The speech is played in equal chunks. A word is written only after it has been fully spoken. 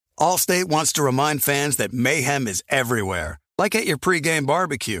Allstate wants to remind fans that mayhem is everywhere, like at your pregame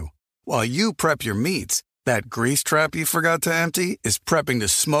barbecue. While you prep your meats, that grease trap you forgot to empty is prepping to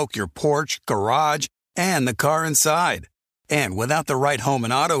smoke your porch, garage, and the car inside. And without the right home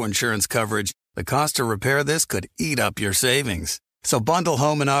and auto insurance coverage, the cost to repair this could eat up your savings. So bundle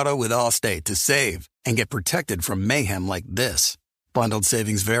home and auto with Allstate to save and get protected from mayhem like this. Bundled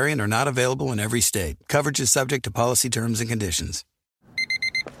savings vary and are not available in every state. Coverage is subject to policy terms and conditions.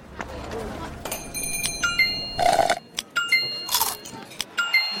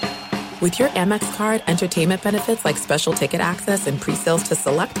 With your Amex card, entertainment benefits like special ticket access and pre-sales to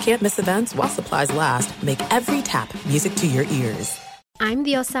select can't-miss events while supplies last make every tap music to your ears. I'm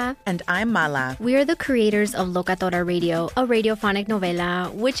Diosa. And I'm Mala. We are the creators of Locatora Radio, a radiophonic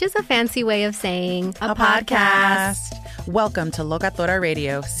novela, which is a fancy way of saying a podcast. Welcome to Locatora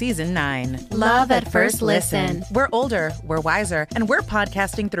Radio, Season 9. Love at first listen. We're older, we're wiser, and we're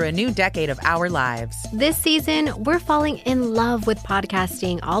podcasting through a new decade of our lives. This season, we're falling in love with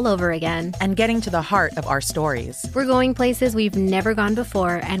podcasting all over again. And getting to the heart of our stories. We're going places we've never gone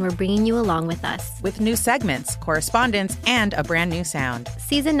before, and we're bringing you along with us. With new segments, correspondence, and a brand new sound.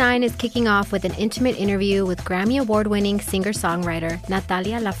 Season 9 is kicking off with an intimate interview with Grammy Award-winning singer-songwriter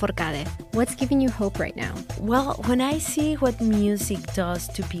Natalia Lafourcade. What's giving you hope right now? Well, when I see what music does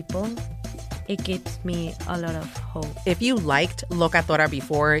to people, it gives me a lot of hope. If you liked Locatora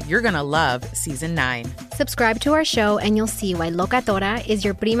before, you're going to love Season 9. Subscribe to our show and you'll see why Locatora is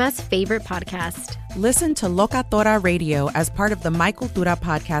your prima's favorite podcast. Listen to Locatora Radio as part of the My Cultura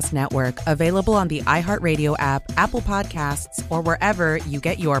Podcast Network, available on the iHeartRadio app, Apple Podcasts, or wherever you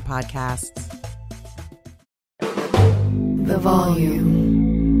get your podcasts. The Volume.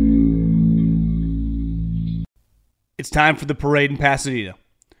 It's time for the parade in Pasadena.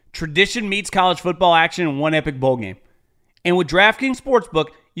 Tradition meets college football action in one epic bowl game. And with DraftKings Sportsbook,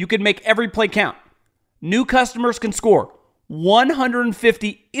 you can make every play count. New customers can score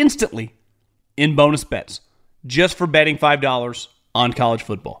 $150 instantly in bonus bets just for betting $5 on college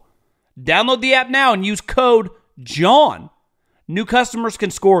football. Download the app now and use code JOHN. New customers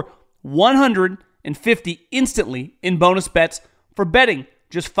can score $150 instantly in bonus bets for betting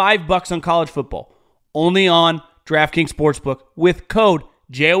just $5 on college football. Only on DraftKings Sportsbook with code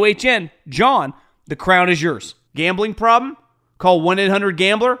JOHN. John, the crown is yours. Gambling problem? Call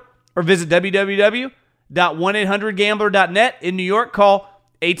 1-800-GAMBLER or visit www.1800gambler.net. In New York, call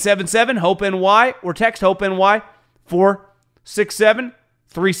 877-HOPE-NY or text HOPE-NY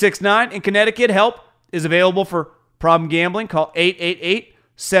 467-369. In Connecticut, help is available for problem gambling. Call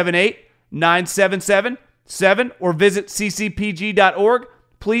 888-78-9777 or visit ccpg.org.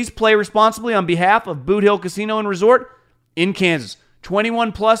 Please play responsibly on behalf of Boot Hill Casino and Resort in Kansas.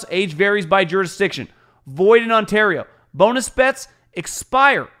 21 plus, age varies by jurisdiction. Void in Ontario. Bonus bets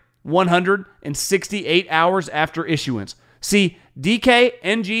expire 168 hours after issuance. See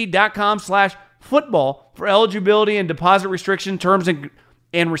dkng.com/football for eligibility and deposit restriction terms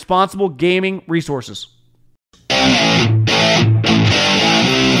and responsible gaming resources.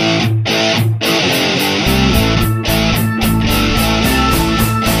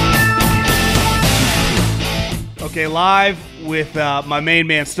 Okay, live with my main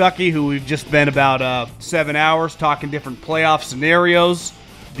man, Stuckey, who we've just spent about 7 hours talking different playoff scenarios.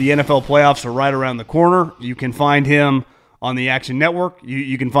 The NFL playoffs are right around the corner. You can find him on the Action Network.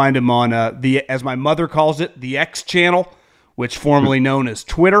 You can find him on, as my mother calls it, the X channel, which formerly known as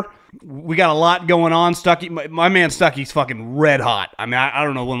Twitter. We got a lot going on, Stuckey. My man Stuckey's fucking red hot. I mean, I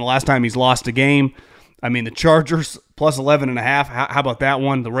don't know when the last time he's lost a game. I mean, the Chargers plus 11.5. How about that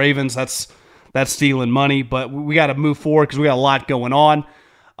one? The Ravens, that's stealing money, but we got to move forward because we got a lot going on.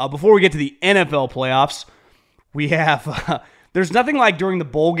 Before we get to the NFL playoffs, we have there's nothing like during the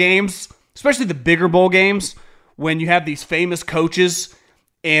bowl games, especially the bigger bowl games, when you have these famous coaches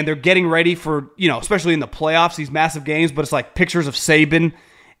and they're getting ready for, especially in the playoffs, these massive games, but it's like pictures of Saban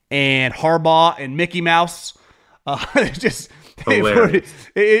and Harbaugh and Mickey Mouse. It's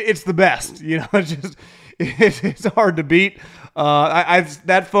the best. It's hard to beat.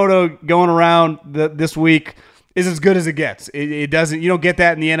 That photo going around this week is as good as it gets. You don't get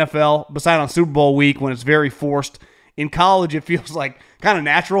that in the NFL, besides on Super Bowl week when it's very forced. In college, it feels like kind of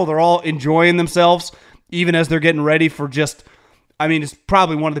natural. They're all enjoying themselves, even as they're getting ready for it's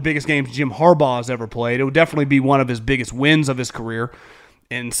probably one of the biggest games Jim Harbaugh has ever played. It would definitely be one of his biggest wins of his career.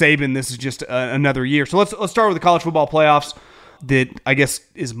 And Saban, this is just another year. So let's start with the college football playoffs that I guess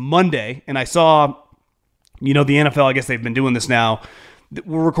is Monday. And I saw, the NFL, I guess they've been doing this now.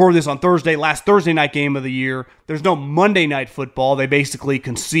 We'll record this on Thursday, last Thursday night game of the year. There's no Monday night football. They basically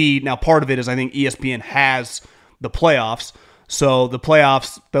concede. Now, part of it is I think ESPN has the playoffs. So the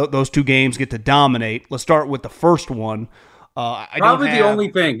playoffs, those two games get to dominate. Let's start with the first one. The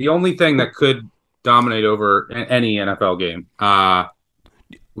only thing that could dominate over any NFL game.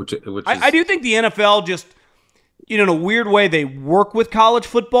 Which is, I do think the NFL just, in a weird way, they work with college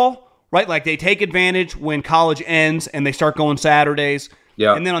football, right? Like they take advantage when college ends and they start going Saturdays.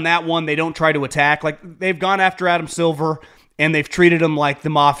 Yeah. And then on that one, they don't try to attack. Like they've gone after Adam Silver and they've treated him like the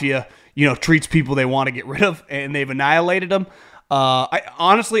mafia, treats people they want to get rid of, and they've annihilated him.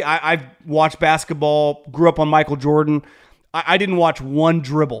 I've watched basketball, grew up on Michael Jordan. I didn't watch one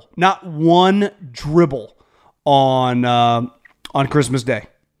dribble, not one dribble on Christmas Day.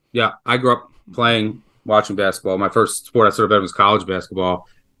 Yeah, I grew up watching basketball. My first sport I sort of bet was college basketball.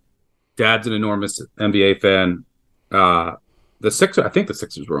 Dad's an enormous NBA fan. The Sixers, I think the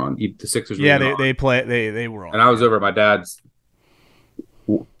Sixers were on. The Sixers were on. They were on. And I was over at my dad's.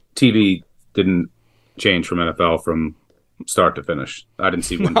 TV didn't change from NFL from start to finish. I didn't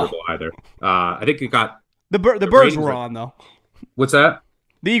see one dribble either. I think it got the Birds were on though. What's that?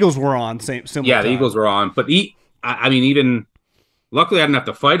 The Eagles were on similar Yeah, time. the Eagles were on, but even luckily I didn't have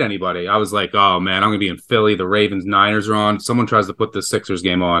to fight anybody. I was like, oh man, I'm gonna be in Philly. The Ravens Niners are on. Someone tries to put the Sixers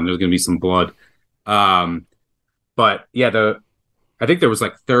game on. There's gonna be some blood. But yeah, I think there was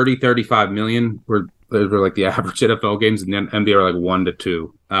like 35 million were like the average NFL games, and then NBA are like 1 to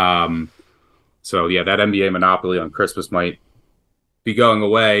 2. So yeah, that NBA monopoly on Christmas might be going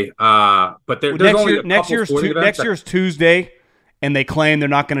away. But there's only next year's Tuesday, and they claim they're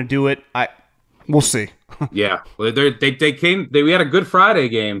not going to do it. We'll see. Yeah, well, we had a Good Friday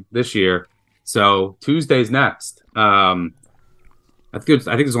game this year, so Tuesday's next. I think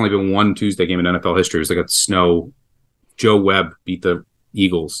there's only been one Tuesday game in NFL history. It was like a snow. Joe Webb beat the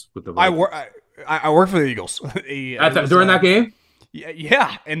Eagles with the. I worked for the Eagles during that game.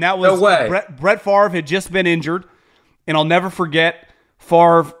 Yeah, and that was no way. Brett Favre had just been injured, and I'll never forget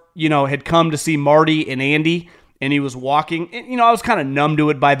Favre. Had come to see Marty and Andy, and he was walking. And, I was kind of numb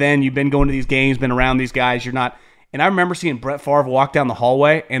to it by then. You've been going to these games, been around these guys. You're not. And I remember seeing Brett Favre walk down the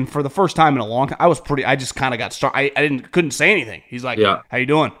hallway, and for the first time in a long time, I just kind of got started. I couldn't say anything. He's like, yeah. "How you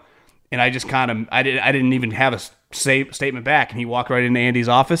doing?" And I just I didn't even have a statement back, and he walked right into Andy's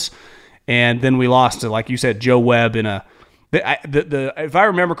office. And then we lost to, like you said, Joe Webb in a. If I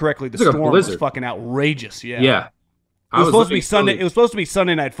remember correctly, the storm was fucking outrageous. Yeah. Yeah. It was supposed to be Sunday. It was supposed to be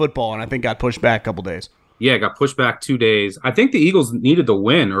Sunday Night Football, and I think got pushed back a couple days. Yeah, it got pushed back 2 days. I think the Eagles needed the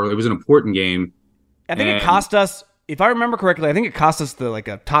win, or it was an important game. I think it cost us. If I remember correctly, I think it cost us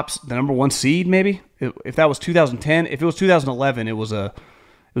the number 1 seed, maybe. If that was 2010, if it was 2011, it was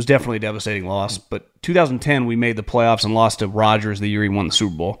definitely a devastating loss. But 2010, we made the playoffs and lost to Rodgers the year he won the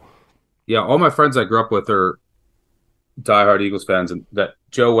Super Bowl. Yeah, all my friends I grew up with are diehard Eagles fans, and that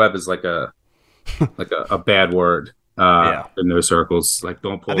Joe Webb is like a bad word in those circles. Like,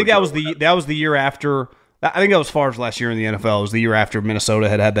 don't pull. I think that was the year after. I think that was Favre's last year in the NFL. It was the year after Minnesota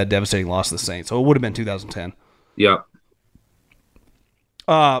had that devastating loss to the Saints. So it would have been 2010. Yeah.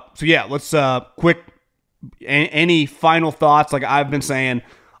 So yeah, let's quick. Any final thoughts? Like I've been saying,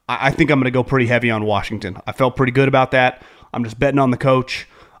 I think I'm going to go pretty heavy on Washington. I felt pretty good about that. I'm just betting on the coach.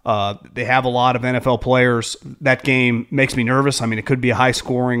 They have a lot of NFL players. That game makes me nervous. I mean, it could be a high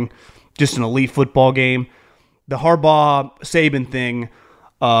scoring, just an elite football game. The Harbaugh-Saban thing,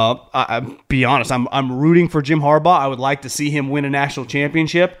 I'll be honest, I'm rooting for Jim Harbaugh. I would like to see him win a national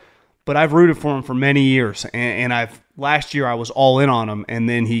championship, but I've rooted for him for many years. And last year I was all in on him, and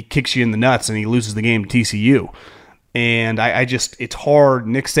then he kicks you in the nuts and he loses the game to TCU. And it's hard.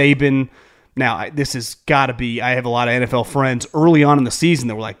 Nick Saban. Now, this has got to be, I have a lot of NFL friends early on in the season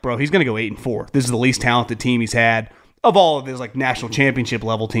that were like, bro, he's going to go 8-4. This is the least talented team he's had of all of his national championship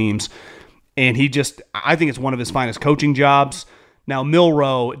level teams. And I think it's one of his finest coaching jobs. Now,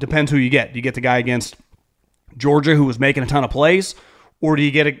 Milroe, it depends who you get. Do you get the guy against Georgia who was making a ton of plays, or do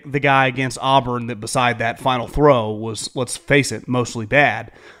you get the guy against Auburn that beside that final throw was, let's face it, mostly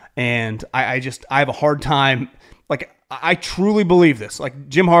bad? And I have a hard time, I truly believe this.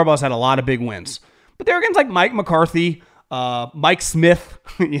 Jim Harbaugh's had a lot of big wins, but they're against Mike McCarthy, Mike Smith.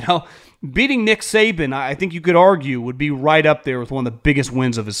 Beating Nick Saban, I think you could argue, would be right up there with one of the biggest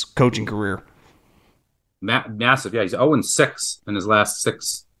wins of his coaching career. Massive, yeah. He's 0-6 in his last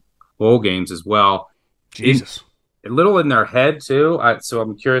 6 bowl games as well. Jesus, a little in their head too. So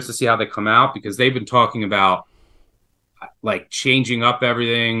I'm curious to see how they come out, because they've been talking about changing up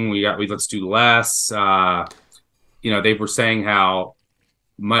everything. Let's do less. They were saying how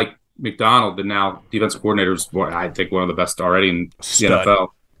Mike McDonald, the now defensive coordinator, is, I think, one of the best already in the NFL.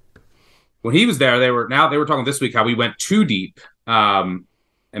 When he was there, they were talking this week how we went too deep. And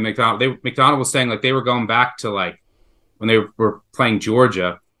McDonald was saying they were going back to when they were playing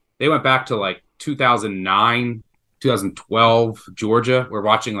Georgia, they went back to like 2009, 2012 Georgia. We're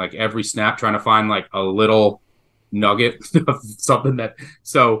watching like every snap, trying to find like a little nugget of something that.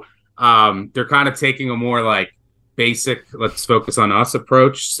 So they're kind of taking a more like basic, let's focus on us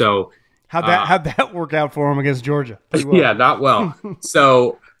approach. So how'd that work out for them against Georgia? Yeah, not well.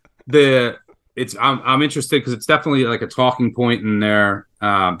 So I'm interested because it's definitely like a talking point in there.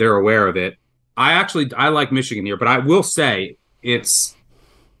 They're aware of it. I like Michigan here, but I will say it's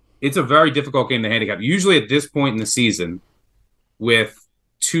a very difficult game to handicap. Usually at this point in the season, with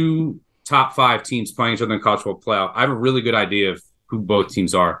two top 5 teams playing each other in the college football playoff, I have a really good idea of who both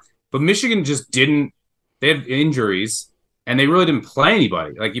teams are. But Michigan just didn't. They had injuries, and they really didn't play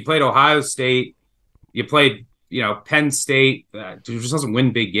anybody. Like, you played Ohio State, you played, Penn State. Just doesn't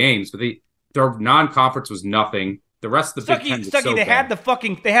win big games, but their non-conference was nothing. The rest of the Big Ten was so they bad.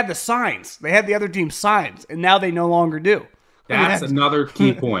 They had the signs. They had the other team's signs, and now they no longer do. That's another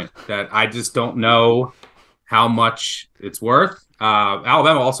key point that I just don't know how much it's worth.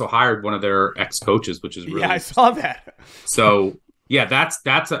 Alabama also hired one of their ex-coaches, which is really I saw that. So yeah,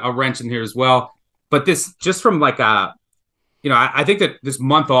 that's a wrench in here as well. But this, just from like I think that this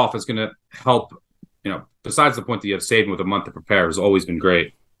month off is going to help. Besides the point that you have Saban with a month to prepare has always been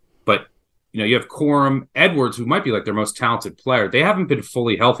great. But you have Corum, Edwards, who might be like their most talented player. They haven't been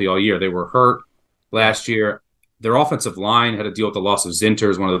fully healthy all year. They were hurt last year. Their offensive line had to deal with the loss of Zinter,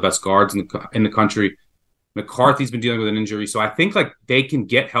 who's one of the best guards in the country. McCarthy's been dealing with an injury. So I think like they can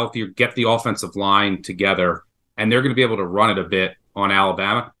get healthier, get the offensive line together, and they're going to be able to run it a bit on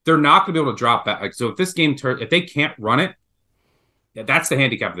Alabama. They're not going to be able to drop back. Like, so if this game if they can't run it, that's the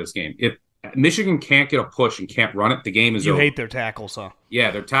handicap of this game. If Michigan can't get a push and can't run it, the game is over. You hate their tackles, huh?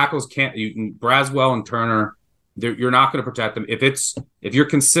 Yeah, their tackles can't. Braswell and Turner, you're not going to protect them. If you're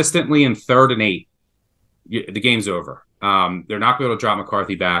consistently in 3rd and 8, the game's over. They're not going to be able to drop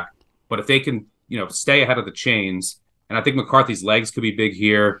McCarthy back. But if they can, stay ahead of the chains, and I think McCarthy's legs could be big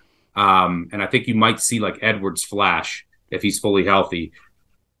here, and I think you might see like Edwards flash if he's fully healthy.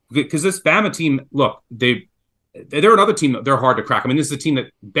 Because this Bama team, look, they're another team that they're hard to crack. I mean, this is a team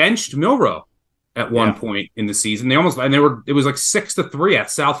that benched Milroe at one point in the season. It was like 6-3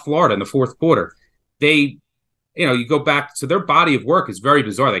 at South Florida in the 4th quarter. They, you go back to their body of work is very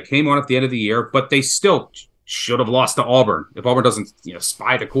bizarre. They came on at the end of the year, but they still should have lost to Auburn if Auburn doesn't,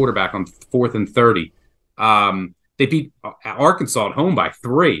 spy the quarterback on 4th and 30. They beat Arkansas at home by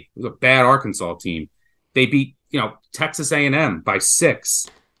 3. It was a bad Arkansas team. They beat, Texas A&M by 6.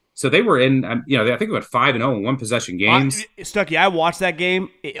 So they were in, I think it went 5-0 in one possession games. Stuckey, I watched that game.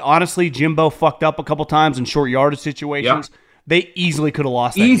 Honestly, Jimbo fucked up a couple times in short yardage situations. Yep. They easily could have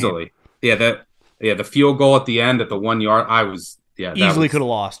lost that game. Yeah, the field goal at the end at the 1 yard. Easily could have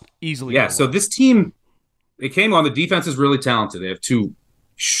lost. Yeah, so this team, they came on. The defense is really talented. They have 2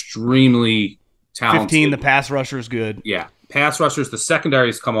 extremely talented. 15, the pass rusher is good. Yeah, pass rushers. The secondary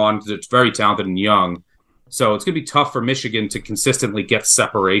has come on because it's very talented and young. So it's going to be tough for Michigan to consistently get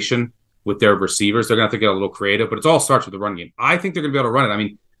separation with their receivers. They're going to have to get a little creative, but it all starts with the run game. I think they're going to be able to run it. I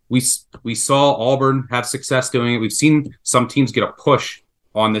mean, we saw Auburn have success doing it. We've seen some teams get a push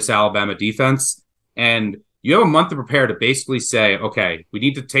on this Alabama defense. And you have a month to prepare to basically say, okay, we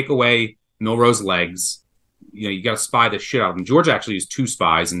need to take away Milroe's legs. You got to spy the shit out of him. Georgia actually used 2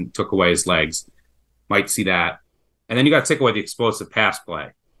 spies and took away his legs. Might see that. And then you got to take away the explosive pass play.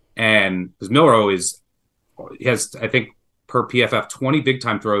 And because Milroe has, I think, per PFF, 20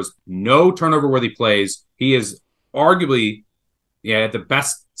 big-time throws, no turnover-worthy plays. He is arguably the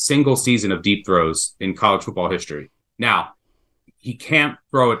best single season of deep throws in college football history. Now, he can't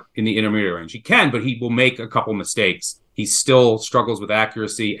throw it in the intermediate range. He can, but he will make a couple mistakes. He still struggles with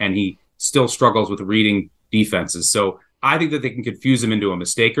accuracy, and he still struggles with reading defenses. So I think that they can confuse him into a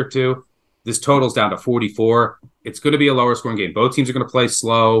mistake or two. This total's down to 44. It's going to be a lower-scoring game. Both teams are going to play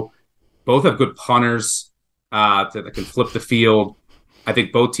slow. Both have good punters that can flip the field. I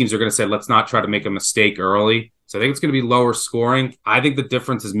think both teams are going to say, let's not try to make a mistake early. So I think it's going to be lower scoring. I think the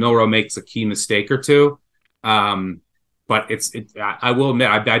difference is Milroe makes a key mistake or two. But I will admit,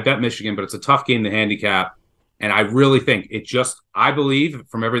 I bet Michigan, but it's a tough game to handicap. And I really think I believe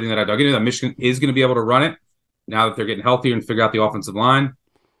from everything that I dug into that Michigan is going to be able to run it now that they're getting healthier and figure out the offensive line.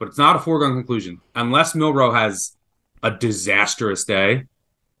 But it's not a foregone conclusion. Unless Milroe has a disastrous day,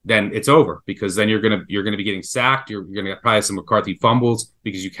 then it's over, because then you're gonna be getting sacked. You're gonna get probably some McCarthy fumbles,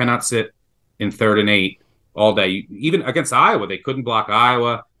 because you cannot sit in 3rd and 8 all day. Even against Iowa, they couldn't block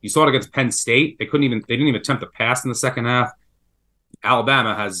Iowa. You saw it against Penn State. They didn't even attempt to pass in the second half.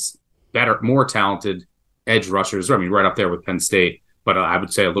 Alabama has more talented edge rushers. I mean, right up there with Penn State, but I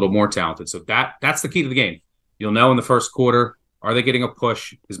would say a little more talented. So that's the key to the game. You'll know in the first quarter, are they getting a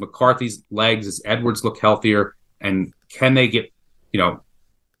push? Is McCarthy's legs, does Edwards look healthier? And can they get,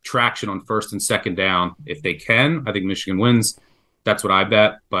 traction on first and second down? If they can, I think Michigan wins. That's what I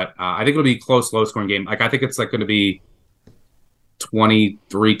bet. But I think it'll be a close, low-scoring game. Like, I think it's like going to be 23-20,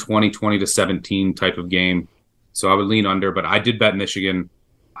 20-17 type of game. So I would lean under, but I did bet Michigan.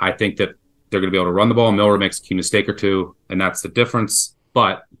 I think that they're going to be able to run the ball. Miller makes a key mistake or two, and that's the difference.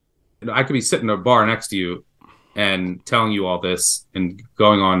 But I could be sitting in a bar next to you and telling you all this and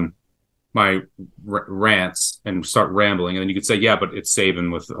going on my rants and start rambling. And then you could say, yeah, but it's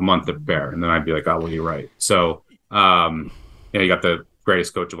Saban with a month to prepare. And then I'd be like, oh, well, you're right. So, you got the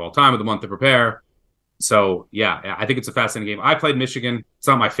greatest coach of all time with a month to prepare. So, yeah, I think it's a fascinating game. I played Michigan. It's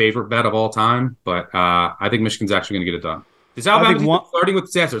not my favorite bet of all time, but I think Michigan's actually going to get it done. This Alabama starting with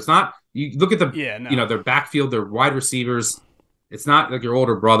disaster. It's not – you look at their backfield, their wide receivers. It's not like your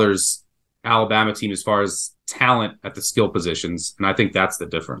older brother's Alabama team as far as talent at the skill positions, and I think that's the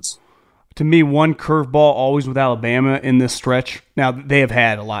difference. To me, one curveball always with Alabama in this stretch. Now, they have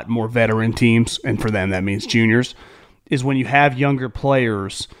had a lot more veteran teams, and for them that means juniors, is when you have younger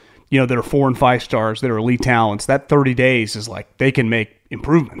players – that are 4 and 5 stars, that are elite talents, that 30 days is like they can make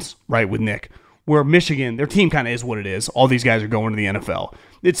improvements, right, with Nick. Where Michigan, their team kind of is what it is. All these guys are going to the NFL.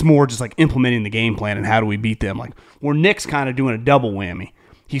 It's more just like implementing the game plan and how do we beat them. Like, where Nick's kind of doing a double whammy.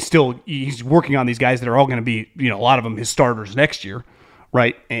 He's working on these guys that are all going to be, a lot of them his starters next year,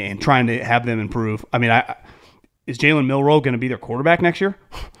 right, and trying to have them improve. I mean, is Jalen Milroe going to be their quarterback next year?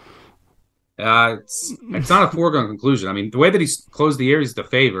 It's not a foregone conclusion. I mean, the way that he's closed the year, he's the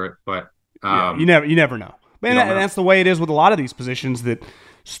favorite, but you never know. And that's the way it is with a lot of these positions, that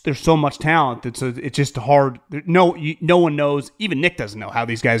there's so much talent that it's just hard. No one knows. Even Nick doesn't know how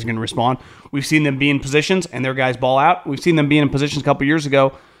these guys are going to respond. We've seen them be in positions and their guys ball out. We've seen them be in positions a couple years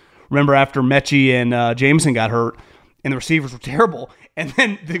ago. Remember after Mechie and Jameson got hurt and the receivers were terrible, and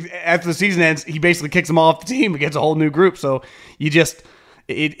then after the season ends, he basically kicks them all off the team and gets a whole new group. So you just.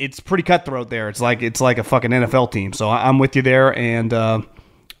 It's pretty cutthroat there. It's like a fucking NFL team. So I'm with you there, and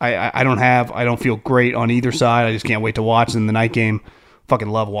I don't feel great on either side. I just can't wait to watch in the night game. Fucking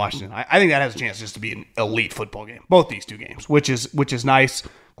love Washington. I think that has a chance just to be an elite football game. Both these two games, which is nice.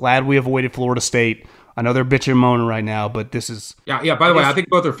 Glad we avoided Florida State. I know they're bitching and moaning right now, but this is yeah. By the way, I think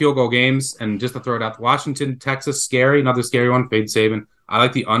both are field goal games, and just to throw it out, Washington, Texas, scary. Another scary one. Fade Saban. I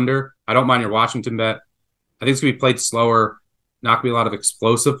like the under. I don't mind your Washington bet. I think it's gonna be played slower. Not going to be a lot of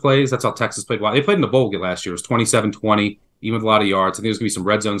explosive plays. That's how Texas played. They played in the bowl game last year. It was 27-20, even with a lot of yards. I think there's going to be some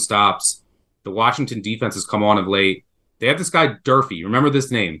red zone stops. The Washington defense has come on of late. They have this guy, Durfee. Remember this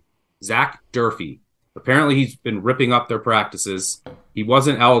name? Zach Durfee. Apparently, he's been ripping up their practices. He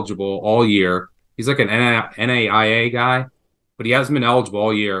wasn't eligible all year. He's like an NAIA guy, but he hasn't been eligible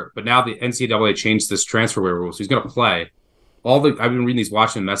all year. But now the NCAA changed this transfer rule, so he's going to play. I've been reading these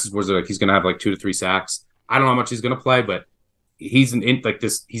Washington message boards that like he's going to have like 2 to 3 sacks. I don't know how much he's going to play, but he's going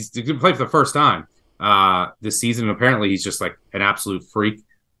to play for the first time this season. And apparently he's just like an absolute freak.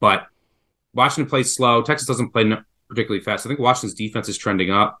 But Washington plays slow. Texas doesn't play particularly fast. I think Washington's defense is trending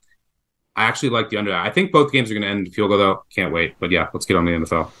up. I actually like the under. I think both games are going to end in field goal, though. Can't wait. But yeah, let's get on the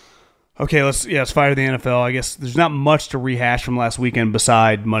NFL. Okay, let's fire the NFL. I guess there's not much to rehash from last weekend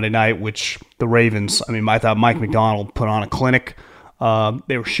beside Monday night, which the Ravens, I thought Mike McDonald put on a clinic.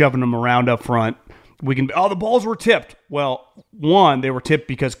 They were shoving them around up front. The balls were tipped. Well, one, they were tipped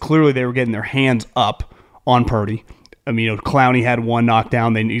because clearly they were getting their hands up on Purdy. Clowney had one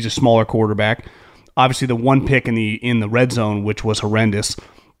knockdown. He's a smaller quarterback. Obviously, the one pick in the red zone, which was horrendous.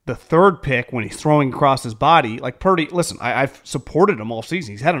 The third pick, when he's throwing across his body, like Purdy, listen, I've supported him all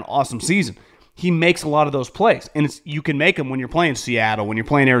season. He's had an awesome season. He makes a lot of those plays. And you can make them when you're playing Seattle, when you're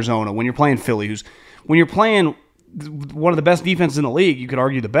playing Arizona, when you're playing Philly, when you're playing one of the best defenses in the league, you could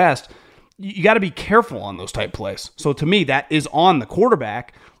argue the best. You got to be careful on those type plays. So to me, that is on the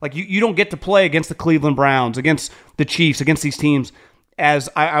quarterback. Like you don't get to play against the Cleveland Browns, against the Chiefs, against these teams as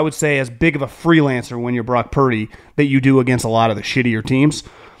I would say as big of a freelancer when you're Brock Purdy that you do against a lot of the shittier teams,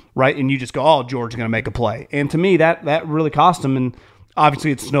 right? And you just go, oh, George is going to make a play. And to me, that really cost them. And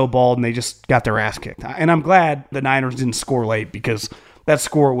obviously it snowballed and they just got their ass kicked. And I'm glad the Niners didn't score late because that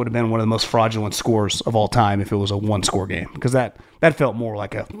score would have been one of the most fraudulent scores of all time if it was a 1-score game, because that felt more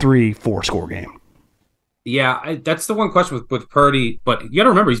like a 3-4 score game. Yeah, that's the one question with Purdy. But you got to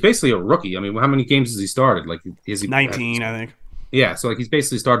remember, he's basically a rookie. How many games has he started? Is he 19? I think. Yeah, so he's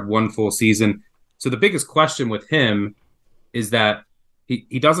basically started one full season. So the biggest question with him is that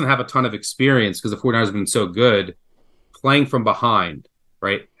he doesn't have a ton of experience because the 49ers have been so good playing from behind,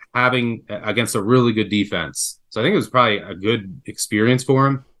 right? Having against a really good defense. So I think it was probably a good experience for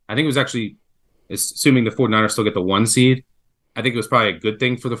him. I think it was actually assuming the 49ers still get the 1 seed, I think it was probably a good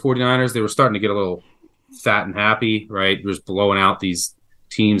thing for the 49ers. They were starting to get a little fat and happy, right? Just blowing out these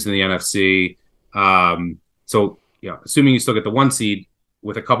teams in the NFC. So, assuming you still get the 1 seed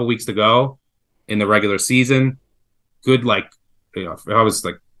with a couple weeks to go in the regular season, good, if I was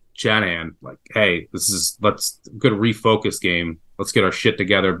like Shanahan, like, hey, let's good refocus game. Let's get our shit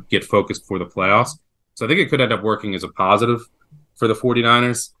together, get focused for the playoffs. So I think it could end up working as a positive for the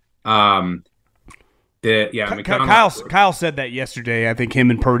 49ers. Kyle said that yesterday. I think him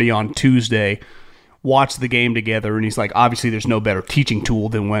and Purdy on Tuesday watched the game together, and he's like, obviously there's no better teaching tool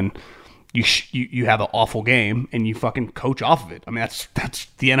than when you have an awful game and you fucking coach off of it. I mean, that's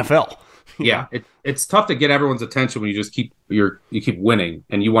the NFL. Yeah, it's tough to get everyone's attention when you just keep winning,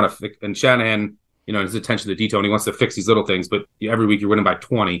 and you want to. And Shanahan, his attention to detail, and he wants to fix these little things. But every week you're winning by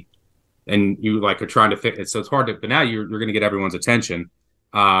 20, and you are trying to fix it. So it's hard to. But now you're going to get everyone's attention.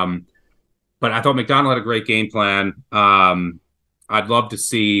 But I thought McDonald had a great game plan. I'd love to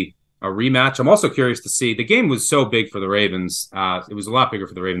see a rematch. I'm also curious to see. The game was so big for the Ravens. It was a lot bigger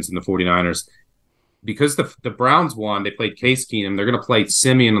for the Ravens than the 49ers. Because the Browns won, they played Case Keenum. They're going to play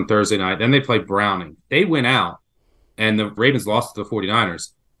Simeon on Thursday night. Then they play Browning. They went out, and the Ravens lost to the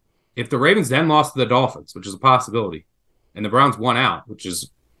 49ers. If the Ravens then lost to the Dolphins, which is a possibility, and the Browns won out, which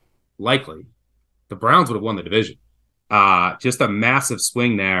is likely, the Browns would have won the division. Just a massive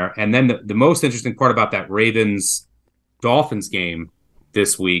swing there. And then the most interesting part about that Ravens-Dolphins game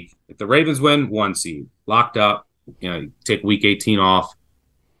this week, if the Ravens win, 1 seed, locked up, you take week 18 off,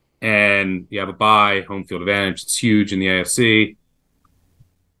 and you have a bye, home field advantage. It's huge in the AFC.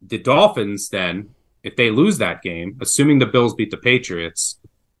 The Dolphins then, if they lose that game, assuming the Bills beat the Patriots,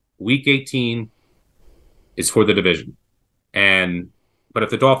 week 18 is for the division. But if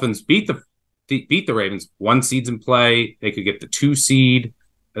the Dolphins beat the Ravens, 1 seed's in play. They could get the 2 seed.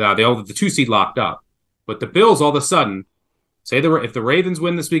 They all have the 2 seed locked up. But the Bills, all of a sudden, if the Ravens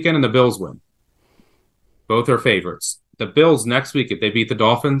win this weekend and the Bills win, both are favorites. The Bills next week, if they beat the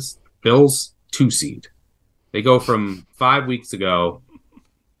Dolphins, Bills 2 seed. They go from 5 weeks ago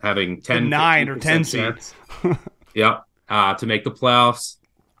having 10, 9 or 10 seeds. Yep. To make the playoffs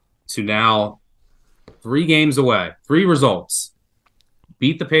to now 3 games away, 3 results.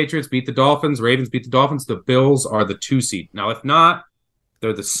 Beat the Patriots, beat the Dolphins, Ravens beat the Dolphins. The Bills are the 2 seed. Now, if not,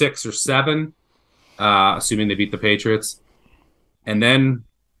 they're the 6 or 7, assuming they beat the Patriots. And then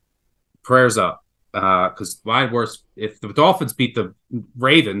prayers up. Because my worst, if the Dolphins beat the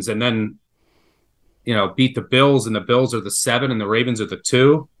Ravens and then, beat the Bills, and the Bills are the 7 and the Ravens are the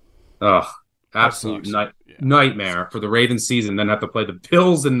 2, absolute nightmare for the Ravens season. Then have to play the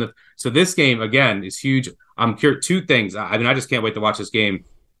Bills so this game again is huge. I'm curious 2 things. I just can't wait to watch this game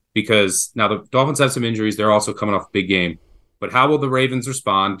because now the Dolphins have some injuries. They're also coming off a big game. But how will the Ravens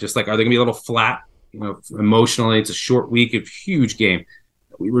respond? Just are they going to be a little flat, emotionally? It's a short week, a huge game.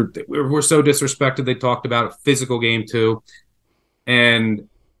 We were so disrespected. They talked about a physical game too. And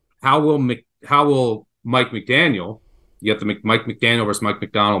how will Mike McDaniel? You have the Mike McDaniel versus Mike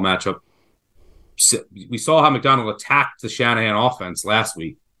McDonald matchup. We saw how McDonald attacked the Shanahan offense last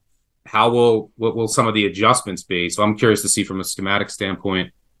week. What will some of the adjustments be? So I'm curious to see from a schematic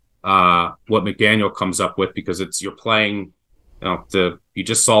standpoint what McDaniel comes up with, because you're playing. You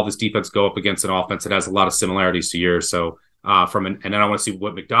just saw this defense go up against an offense that has a lot of similarities to yours. So. And then I want to see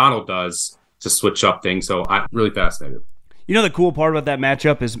what McDonald does to switch up things. So I'm really fascinated. The cool part about that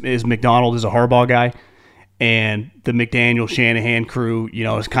matchup is McDonald is a Harbaugh guy, and the McDaniel Shanahan crew,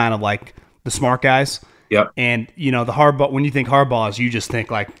 is kind of like the smart guys. Yep. And the Harbaugh, when you think Harbaugh's, you just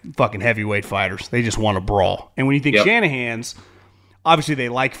think like fucking heavyweight fighters. They just want to brawl. And when you think Shanahan's, obviously they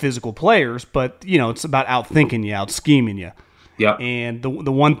like physical players, but it's about out-thinking you, out-scheming you. Yep. And the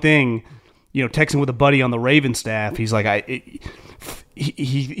one thing. Texting with a buddy on the Ravens staff, he's like,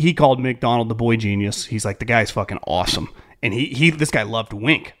 he called McDonald the boy genius. He's like, the guy's fucking awesome, and this guy loved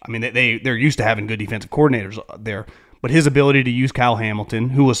Wink. I mean, they're used to having good defensive coordinators there, but his ability to use Kyle Hamilton,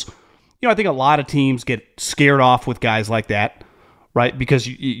 who was, I think a lot of teams get scared off with guys like that, right? Because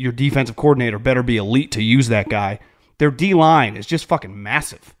your defensive coordinator better be elite to use that guy. Their D-line is just fucking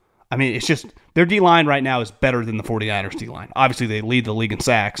massive. I mean, it's just their D-line right now is better than the 49ers D-line. Obviously, they lead the league in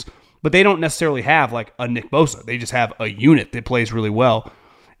sacks. But they don't necessarily have like a Nick Bosa. They just have a unit that plays really well.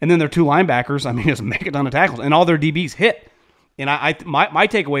 And then their 2 linebackers, I mean, just make a ton of tackles. And all their DBs hit. And my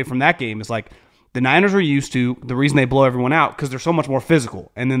takeaway from that game is like the Niners are used to the reason they blow everyone out because they're so much more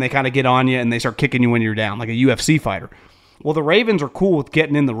physical. And then they kind of get on you and they start kicking you when you're down, like a UFC fighter. Well, the Ravens are cool with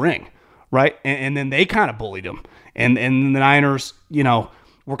getting in the ring, right? And then they kind of bullied them. And the Niners,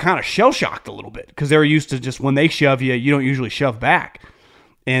 were kind of shell-shocked a little bit because they're used to just when they shove you, you don't usually shove back.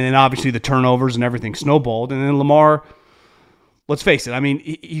 And then obviously the turnovers and everything snowballed. And then Lamar, let's face it, I mean,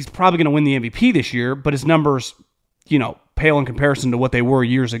 he's probably going to win the MVP this year, but his numbers, pale in comparison to what they were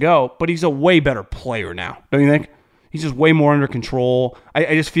years ago. But he's a way better player now, don't you think? He's just way more under control.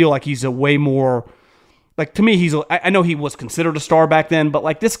 I just feel like he's a way more, like, to me, I know he was considered a star back then, but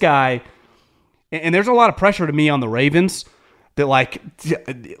like this guy, and there's a lot of pressure to me on the Ravens that like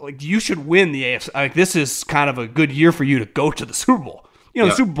you should win the AFC. Like, this is kind of a good year for you to go to the Super Bowl.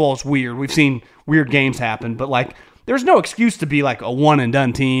 The Super Bowl is weird. We've seen weird games happen, but like there's no excuse to be like a one and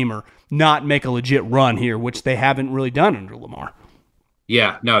done team or not make a legit run here, which they haven't really done under Lamar.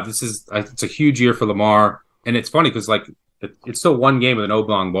 Yeah, no, it's a huge year for Lamar, and it's funny because like it's still one game with an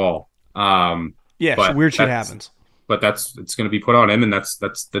oblong ball. So weird shit happens. But it's going to be put on him, and that's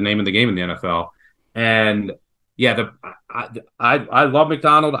the name of the game in the NFL. And yeah, I love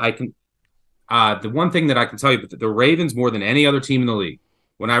McDonald. The one thing that I can tell you, but the Ravens more than any other team in the league,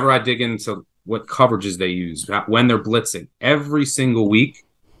 whenever I dig into what coverages they use, when they're blitzing, every single week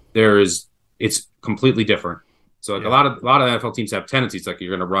it's completely different. So like a lot of NFL teams have tendencies like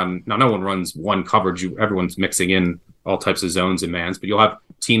you're going to run. Now, no one runs one coverage. Everyone's mixing in all types of zones and mans, but you'll have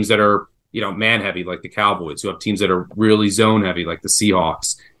teams that are man heavy like the Cowboys. You have teams that are really zone heavy like the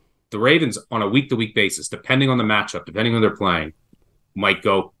Seahawks. The Ravens on a week to week basis, depending on the matchup, depending on who they're playing, might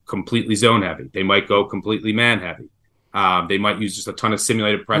go completely zone heavy. They might go completely man heavy. They might use just a ton of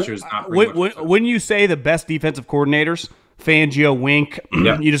simulated pressures. Wouldn't you say the best defensive coordinators, Fangio, Wink,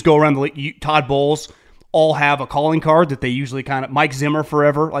 you just go around the league, Todd Bowles, all have a calling card that they usually kind of, Mike Zimmer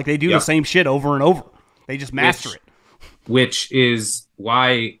forever, like they do the same shit over and over. They just master it. Which is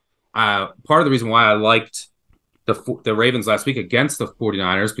why, part of the reason why I liked the Ravens last week against the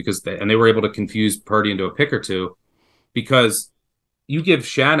 49ers, because they were able to confuse Purdy into a pick or two, because you give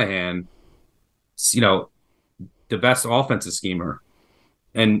Shanahan, the best offensive schemer,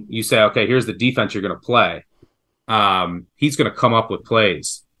 and you say, okay, here's the defense you're going to play. He's going to come up with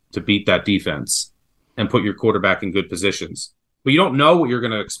plays to beat that defense and put your quarterback in good positions. But you don't know what you're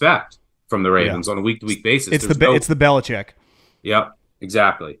going to expect from the Ravens on a week-to-week basis. It's the Belichick. Yep,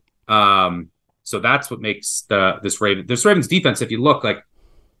 exactly. So that's what makes this Ravens defense, if you look, like,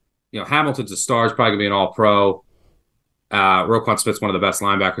 Hamilton's a star, is probably going to be an all-pro. Roquan Smith's one of the best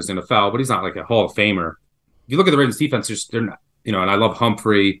linebackers in the NFL, but he's not like a Hall of Famer. If you look at the Ravens defense, they're not, and I love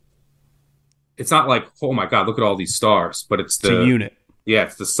Humphrey. It's not like, oh my God, look at all these stars, but it's a unit. Yeah,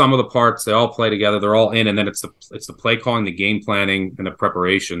 it's the sum of the parts. They all play together. They're all in, and then it's the play calling, the game planning, and the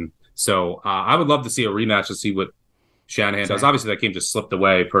preparation. So I would love to see a rematch to see what Shanahan does. Obviously, that game just slipped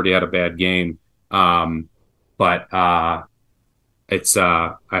away. Purdy had a bad game, but it's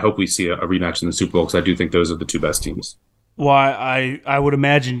I hope we see a rematch in the Super Bowl, because I do think those are the two best teams. Well, I would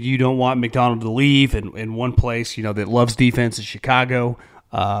imagine you don't want McDonald to leave, in one place that loves defense is Chicago.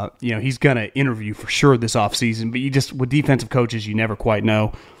 He's going to interview for sure this offseason, but with defensive coaches, you never quite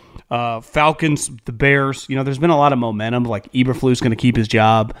know. Falcons, the Bears, there's been a lot of momentum. Like, Eberflus going to keep his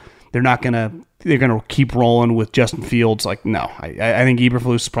job. They're going to keep rolling with Justin Fields. Like, no, I think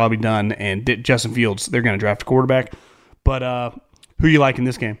Eberflus is probably done, and Justin Fields, they're going to draft a quarterback. But who you like in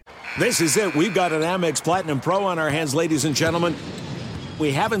this game? This is it. We've got an Amex Platinum Pro on our hands, ladies and gentlemen.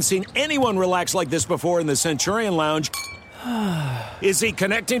 We haven't seen anyone relax like this before in the Centurion Lounge. Is he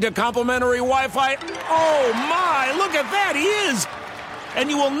connecting to complimentary Wi-Fi? Oh, my! Look at that! He is! And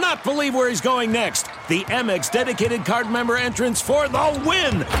you will not believe where he's going next. The Amex dedicated card member entrance for the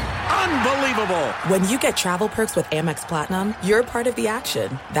win! Unbelievable! When you get travel perks with Amex Platinum, you're part of the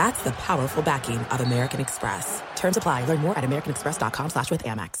action. That's the powerful backing of American Express. Terms apply. Learn more at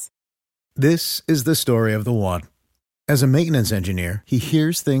americanexpress.com/withAmex. This is the story of the one. As a maintenance engineer, he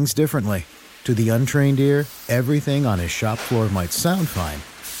hears things differently. To the untrained ear, everything on his shop floor might sound fine,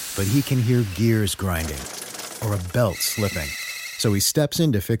 but he can hear gears grinding or a belt slipping. So he steps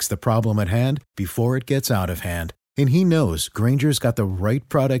in to fix the problem at hand before it gets out of hand. And he knows Grainger's got the right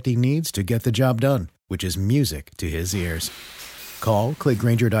product he needs to get the job done, which is music to his ears. Call, click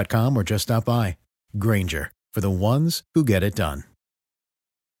Grainger.com, or just stop by. Grainger, for the ones who get it done.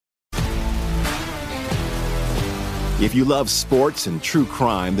 If you love sports and true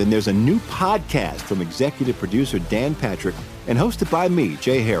crime, then there's a new podcast from executive producer Dan Patrick and hosted by me,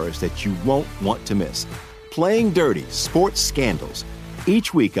 Jay Harris, that you won't want to miss. Playing Dirty: Sports Scandals.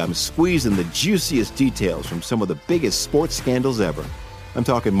 Each week, I'm squeezing the juiciest details from some of the biggest sports scandals ever. I'm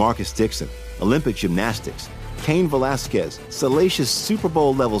talking Marcus Dixon, Olympic gymnastics, Cain Velasquez, salacious Super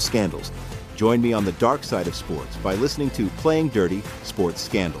Bowl-level scandals. Join me on the dark side of sports by listening to Playing Dirty: Sports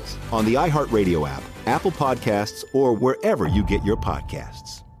Scandals on the iHeartRadio app, Apple Podcasts, or wherever you get your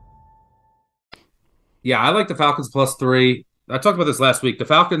podcasts. Yeah, I like the Falcons +3. I talked about this last week. The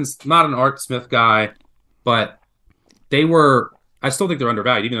Falcons, not an Art Smith guy, but I still think they're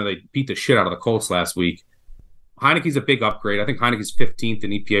undervalued, even though they beat the shit out of the Colts last week. Heineke's a big upgrade. I think Heineke's 15th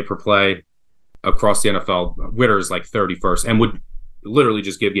in EPA per play across the NFL. Witter is like 31st and would literally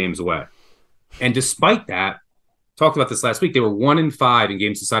just give games away. And despite that, talked about this last week, they were 1-5 in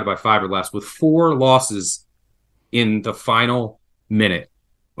games decided by 5 or less, with 4 losses in the final minute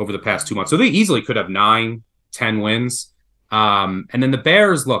over the past 2 months. So they easily could have 9, 10 wins. And then the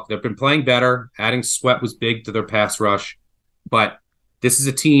Bears, look, they've been playing better. Adding Sweat was big to their pass rush. But this is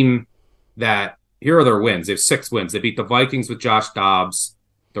a team that, here are their wins. They have 6 wins. They beat the Vikings with Josh Dobbs,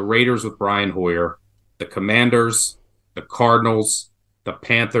 the Raiders with Brian Hoyer, the Commanders, the Cardinals, the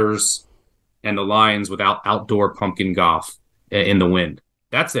Panthers, and the Lions without outdoor pumpkin golf in the wind.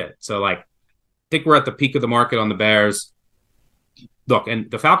 That's it. So, I think we're at the peak of the market on the Bears. Look,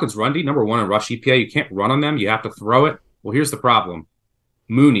 and the Falcons' run D, number 1 in rush EPA. You can't run on them. You have to throw it. Well, here's the problem.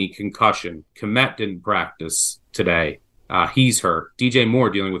 Mooney, concussion. Komet didn't practice today. He's hurt. DJ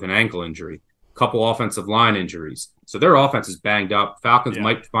Moore dealing with an ankle injury. Couple offensive line injuries. So their offense is banged up. Falcons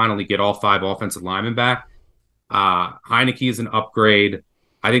might finally get all 5 offensive linemen back. Heineke is an upgrade.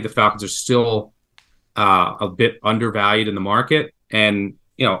 I think the Falcons are still a bit undervalued in the market. And,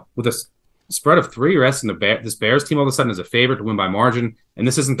 with a spread of 3, you're asking this Bears team all of a sudden is a favorite to win by margin. And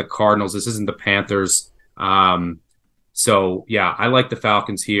this isn't the Cardinals. This isn't the Panthers. So, yeah, I like the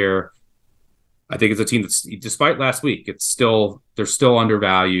Falcons here. I think it's a team that's, despite last week, they're still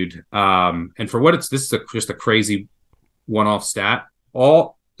undervalued. And for what this is just a crazy one-off stat.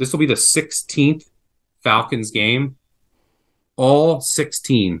 This will be the 16th Falcons game. All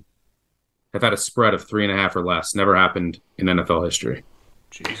 16 have had a spread of 3.5 or less. Never happened in NFL history.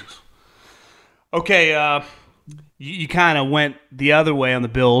 Jesus. Okay, you kind of went the other way on the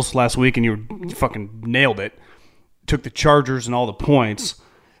Bills last week, and you fucking nailed it. Took the Chargers and all the points.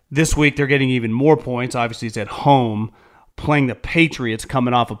 This week, they're getting even more points. Obviously, it's at home, playing the Patriots,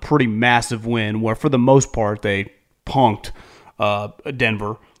 coming off a pretty massive win where, for the most part, they punked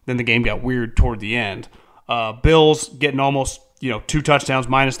Denver. Then the game got weird toward the end. Bills getting almost 2 touchdowns,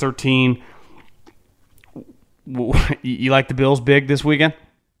 minus 13. You like the Bills big this weekend?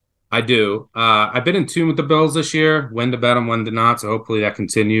 I do. I've been in tune with the Bills this year, when to bet them, when to not, so hopefully that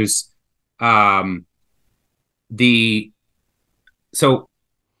continues. Last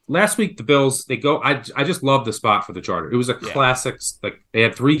week, the Bills, they go. I just love the spot for the Chargers. It was a classic. They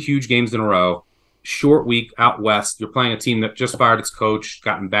had 3 huge games in a row. Short week out west. You're playing a team that just fired its coach,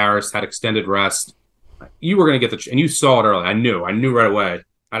 got embarrassed, had extended rest. You were going to get and you saw it early. I knew right away.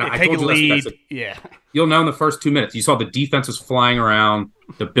 I take told a you lead. said, Yeah, you'll know in the first 2 minutes. You saw the defense was flying around.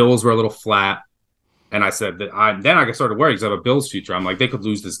 The Bills were a little flat, and I said that. Then I started worrying because I have a Bills future. I'm like, they could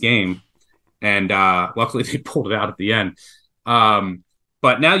lose this game, and luckily they pulled it out at the end.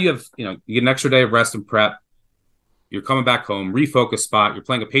 But now you have, you get an extra day of rest and prep. You're coming back home, refocus spot. You're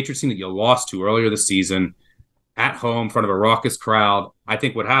playing a Patriots team that you lost to earlier this season at home in front of a raucous crowd. I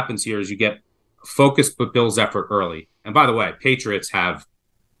think what happens here is you get focused but Bills effort early. And by the way, Patriots have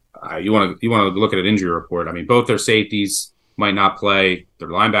you want to look at an injury report. I mean, both their safeties might not play. Their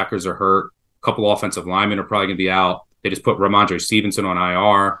linebackers are hurt. A couple offensive linemen are probably going to be out. They just put Ramondre Stevenson on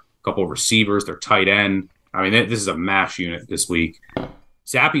IR. A couple of receivers, their tight end. I mean, this is a mash unit this week.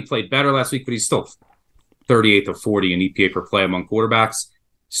 Zappi played better last week, but he's still 38th of 40 in EPA per play among quarterbacks.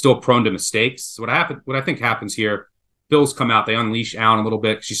 Still prone to mistakes. So what I think happens here, Bills come out, they unleash Allen a little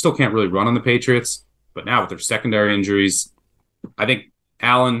bit. She still can't really run on the Patriots, but now with their secondary injuries, I think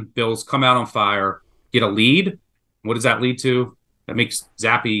Allen, Bills come out on fire, get a lead. What does that lead to? That makes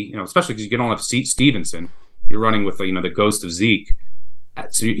Zappi, especially because you don't have Stevenson. You're running with the ghost of Zeke.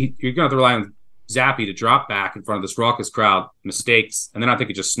 So you're going to have to rely on Zappi to drop back in front of this raucous crowd, mistakes, and then I think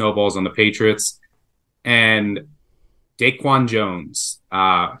it just snowballs on the Patriots. And Daquan Jones,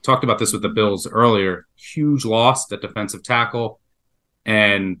 talked about this with the Bills earlier, huge loss at defensive tackle,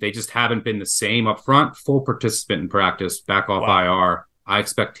 and they just haven't been the same up front. Full participant in practice, back off IR. I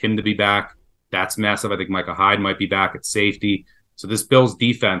expect him to be back. That's massive. I think Micah Hyde might be back at safety. So this Bills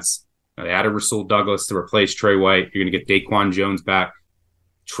defense, they added Rasul Douglas to replace Trey White. You're going to get Daquan Jones back,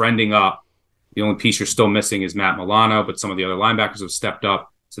 trending up. The only piece you're still missing is Matt Milano, but some of the other linebackers have stepped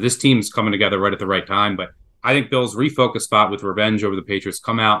up. So this team's coming together right at the right time. But I think Bills refocus spot with revenge over the Patriots.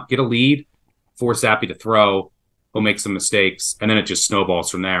 Come out, get a lead, force Zappi to throw. He'll make some mistakes, and then it just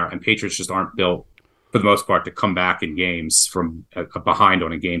snowballs from there. And Patriots just aren't built, for the most part, to come back in games from behind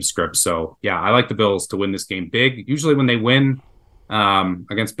on a game script. So, yeah, I like the Bills to win this game big. Usually when they win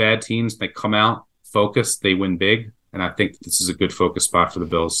against bad teams, they come out focused, they win big. And I think this is a good focus spot for the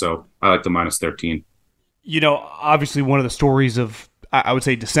Bills. So I like the minus 13. Obviously one of the stories of, I would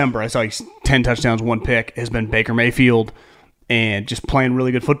say, December, I saw 10 touchdowns, 1 pick, has been Baker Mayfield and just playing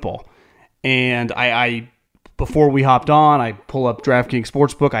really good football. And I before we hopped on, I pull up DraftKings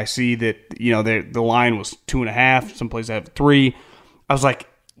Sportsbook. I see that, the line was 2.5. Some places have 3. I was like,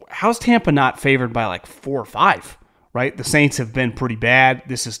 how's Tampa not favored by like 4 or 5, right? The Saints have been pretty bad.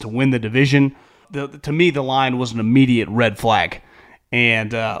 This is to win the division. To me, the line was an immediate red flag.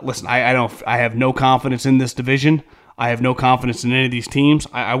 And listen, I have no confidence in this division. I have no confidence in any of these teams.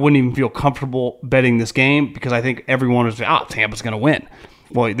 I wouldn't even feel comfortable betting this game because I think everyone is, Tampa's going to win.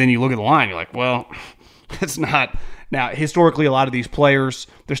 Well, then you look at the line, you're like, well, it's not. Now, historically, a lot of these players,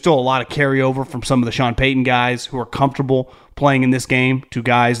 there's still a lot of carryover from some of the Sean Payton guys who are comfortable playing in this game to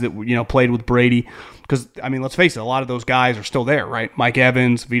guys that, played with Brady. Because, let's face it, a lot of those guys are still there, right? Mike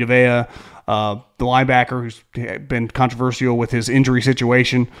Evans, Vita Vea, the linebacker who's been controversial with his injury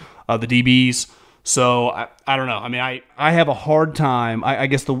situation, the DBs. So, I don't know. I have a hard time. I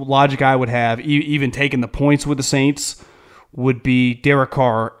guess the logic I would have, even taking the points with the Saints, would be Derek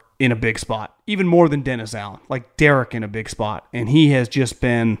Carr in a big spot. Even more than Dennis Allen. Like Derek in a big spot. And he just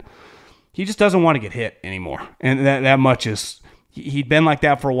doesn't want to get hit anymore. And that much is, he'd been like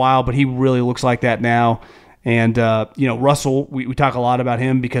that for a while, but he really looks like that now. And, Russell, we talk a lot about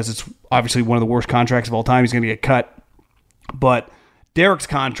him because it's obviously one of the worst contracts of all time. He's going to get cut. But Derek's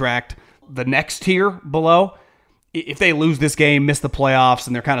contract, the next tier below, if they lose this game, miss the playoffs,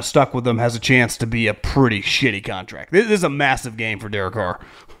 and they're kind of stuck with them, has a chance to be a pretty shitty contract. This is a massive game for Derek Carr.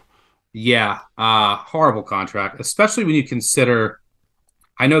 Yeah, horrible contract, especially when you consider,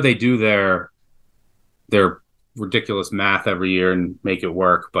 I know they do their ridiculous math every year and make it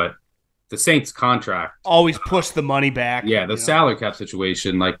work, but the Saints contract always push the money back. Yeah, the salary cap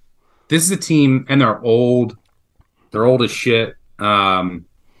situation, like this is a team, and they're old as shit.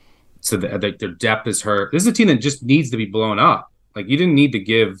 So their depth is hurt. This is a team that just needs to be blown up. Like you didn't need to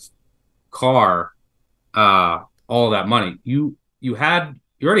give Carr all that money. You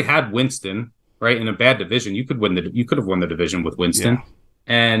already had Winston, right, in a bad division. You could have won the division with Winston. Yeah.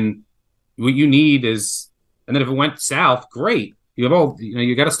 And what you need is, and then if it went south, great. You have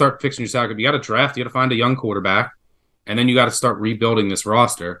you got to start fixing your salary. You got to draft. You got to find a young quarterback, and then you got to start rebuilding this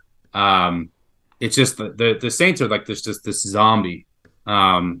roster. It's just the Saints are like this zombie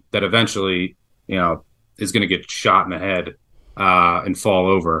that eventually is going to get shot in the head and fall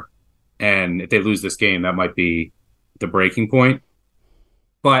over. And if they lose this game, that might be the breaking point.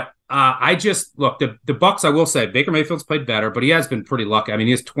 But I just look, the Bucks, I will say, Baker Mayfield's played better, but he has been pretty lucky.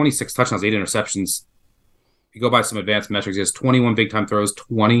 He has 26 touchdowns, 8 interceptions. If you go by some advanced metrics, he has 21 big-time throws,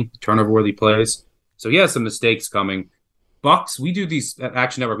 20 turnover-worthy plays. So he has some mistakes coming. Bucks, we do these, at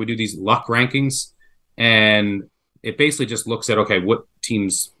Action Network, we do these luck rankings, and it basically just looks at, okay, what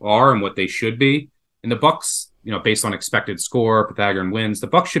teams are and what they should be. And the Bucks, based on expected score, Pythagorean wins, the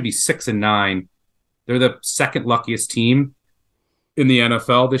Bucks should be 6-9. They're the second luckiest team in the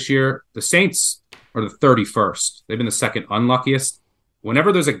NFL this year. The Saints are the 31st. They've been the second unluckiest.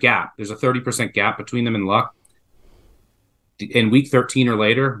 Whenever there's a gap, there's a 30% gap between them in luck. In week 13 or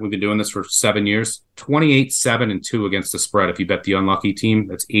later, we've been doing this for 7 years, 28-7-2 against the spread. If you bet the unlucky team,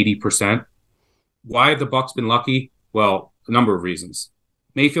 that's 80%. Why have the Bucks been lucky? Well, a number of reasons.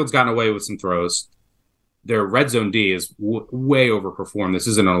 Mayfield's gotten away with some throws. Their red zone D is way overperformed. This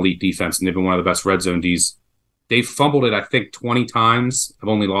isn't an elite defense, and they've been one of the best red zone Ds. They've fumbled it, I think, 20 times. I've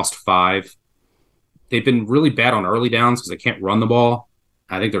only lost 5. They've been really bad on early downs because they can't run the ball.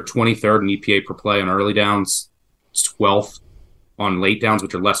 I think they're 23rd in EPA per play on early downs. It's 12th on late downs,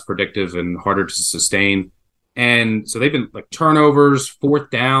 which are less predictive and harder to sustain. And so they've been like turnovers, fourth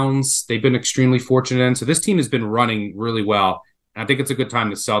downs. They've been extremely fortunate in. So this team has been running really well. And I think it's a good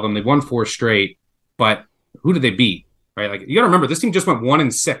time to sell them. They won 4 straight, but who did they beat? Right? Like you got to remember, this team just went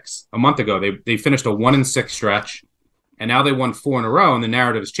 1-6 a month ago. They finished a 1-6 stretch, and now they won 4 in a row. And the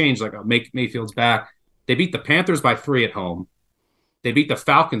narrative has changed. Like Mayfield's back. They beat the Panthers by 3 at home. They beat the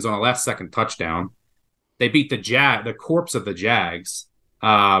Falcons on a last-second touchdown. They beat the corpse of the Jags,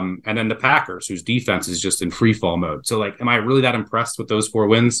 and then the Packers, whose defense is just in free fall mode. So, like, am I really that impressed with those 4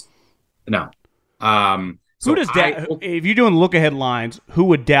 wins? No. Who does if you're doing look-ahead lines, who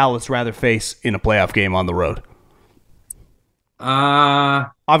would Dallas rather face in a playoff game on the road?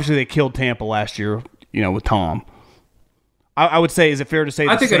 Obviously, they killed Tampa last year, with Tom. I would say, is it fair to say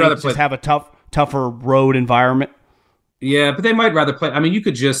the Saints just have a tougher road environment? Yeah, but they might rather play. You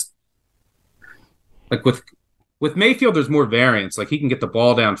could just, like with Mayfield, there's more variance. Like he can get the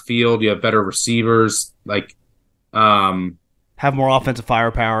ball downfield. You have better receivers. Like, have more offensive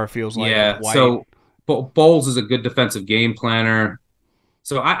firepower. It feels like. Yeah. So Bowles is a good defensive game planner.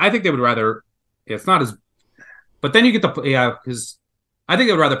 So I think they would rather. It's not as But then you get because I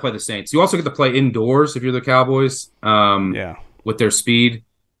think I'd rather play the Saints. You also get to play indoors if you're the Cowboys. With their speed.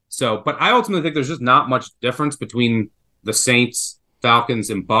 So, but I ultimately think there's just not much difference between the Saints,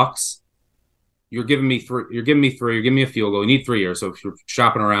 Falcons, and Bucks. You're giving me three. You're giving me a field goal. You need 3 years. So if you're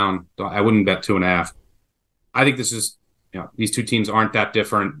shopping around, I wouldn't bet 2.5. I think this is, these two teams aren't that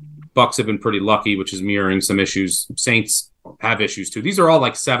different. Bucks have been pretty lucky, which is mirroring some issues. Saints have issues too. These are all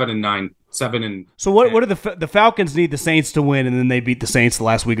like 7-9, 7 and. So what do the Falcons need the Saints to win, and then they beat the Saints the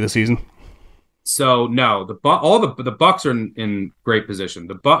last week of the season? So no, the Bucks are in great position.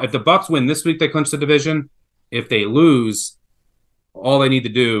 If the Bucks win this week, they clinch the division. If they lose, all they need to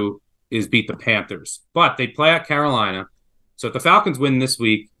do is beat the Panthers. But they play at Carolina. So if the Falcons win this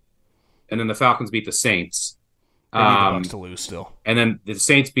week, and then the Falcons beat the Saints, they need the Bucks to lose still. And then the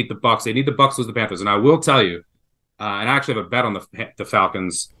Saints beat the Bucks. They need the Bucks to lose the Panthers. And I will tell you, and I actually have a bet on the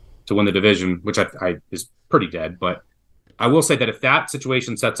Falcons to win the division, which I is pretty dead, but. I will say that if that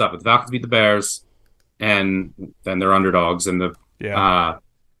situation sets up, if the Falcons beat the Bears and then they're underdogs and the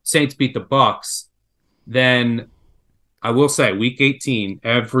Saints beat the Bucks, then I will say week 18,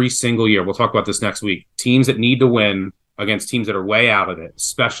 every single year, we'll talk about this next week, teams that need to win against teams that are way out of it,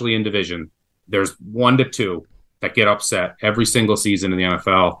 especially in division, there's 1 to 2 that get upset every single season in the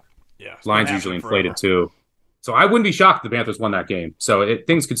NFL. Yeah, lines usually inflated too. So I wouldn't be shocked if the Panthers won that game. So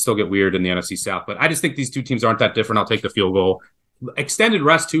things could still get weird in the NFC South. But I just think these two teams aren't that different. I'll take the field goal. Extended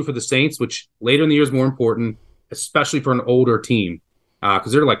rest, too, for the Saints, which later in the year is more important, especially for an older team.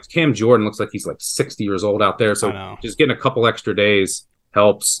 Because they're like Cam Jordan looks like he's like 60 years old out there. So just getting a couple extra days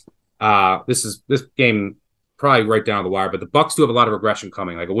helps. This game probably right down the wire. But the Bucs do have a lot of regression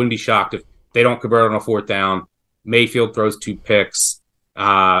coming. Like I wouldn't be shocked if they don't convert on a 4th down. Mayfield throws 2 picks.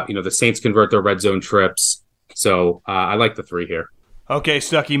 The Saints convert their red zone trips. So I like the 3 here. Okay,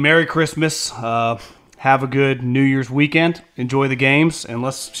 Stuckey, Merry Christmas. Have a good New Year's weekend. Enjoy the games, and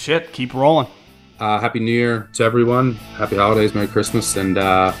let's keep rolling. Happy New Year to everyone. Happy holidays, Merry Christmas, and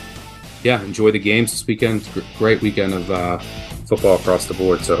enjoy the games this weekend. Great weekend of football across the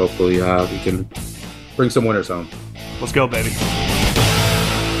board. So hopefully we can bring some winners home. Let's go, baby.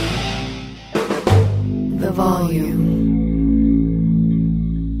 The volume.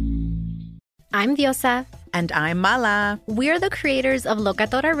 I'm Diosa. And I'm Mala. We're the creators of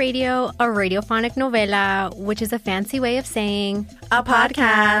Locatora Radio, a radiophonic novela, which is a fancy way of saying a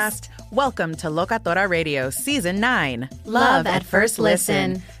podcast. Welcome to Locatora Radio Season 9. Love at First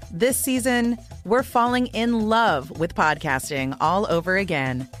Listen. This season, we're falling in love with podcasting all over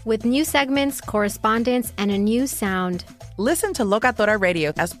again. With new segments, correspondence, and a new sound. Listen to Locatora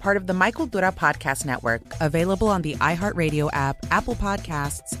Radio as part of the My Cultura Podcast Network, available on the iHeartRadio app, Apple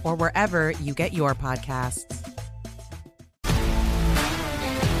Podcasts, or wherever you get your podcasts.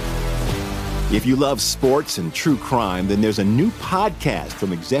 If you love sports and true crime, then there's a new podcast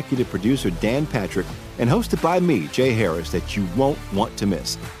from executive producer Dan Patrick and hosted by me, Jay Harris, that you won't want to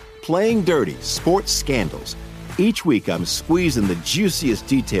miss. Playing Dirty: Sports Scandals. Each week, I'm squeezing the juiciest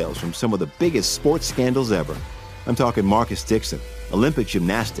details from some of the biggest sports scandals ever. I'm talking Marcus Dixon, Olympic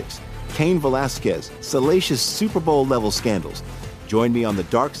gymnastics, Cain Velasquez, salacious Super Bowl-level scandals. Join me on the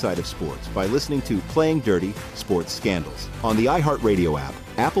dark side of sports by listening to Playing Dirty: Sports Scandals on the iHeartRadio app,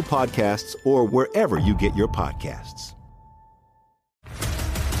 Apple Podcasts, or wherever you get your podcasts.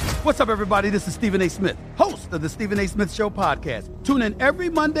 What's up, everybody? This is Stephen A. Smith, host of the Stephen A. Smith Show podcast. Tune in every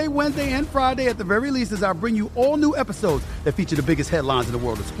Monday, Wednesday, and Friday at the very least as I bring you all new episodes that feature the biggest headlines in the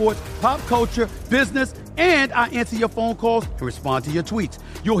world of sports, pop culture, business, and I answer your phone calls and respond to your tweets.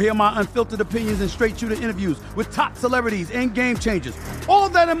 You'll hear my unfiltered opinions and straight-shooter interviews with top celebrities and game changers. All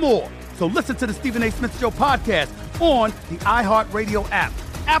that and more. So listen to the Stephen A. Smith Show podcast on the iHeartRadio app,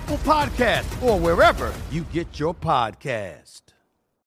 Apple Podcasts, or wherever you get your podcast.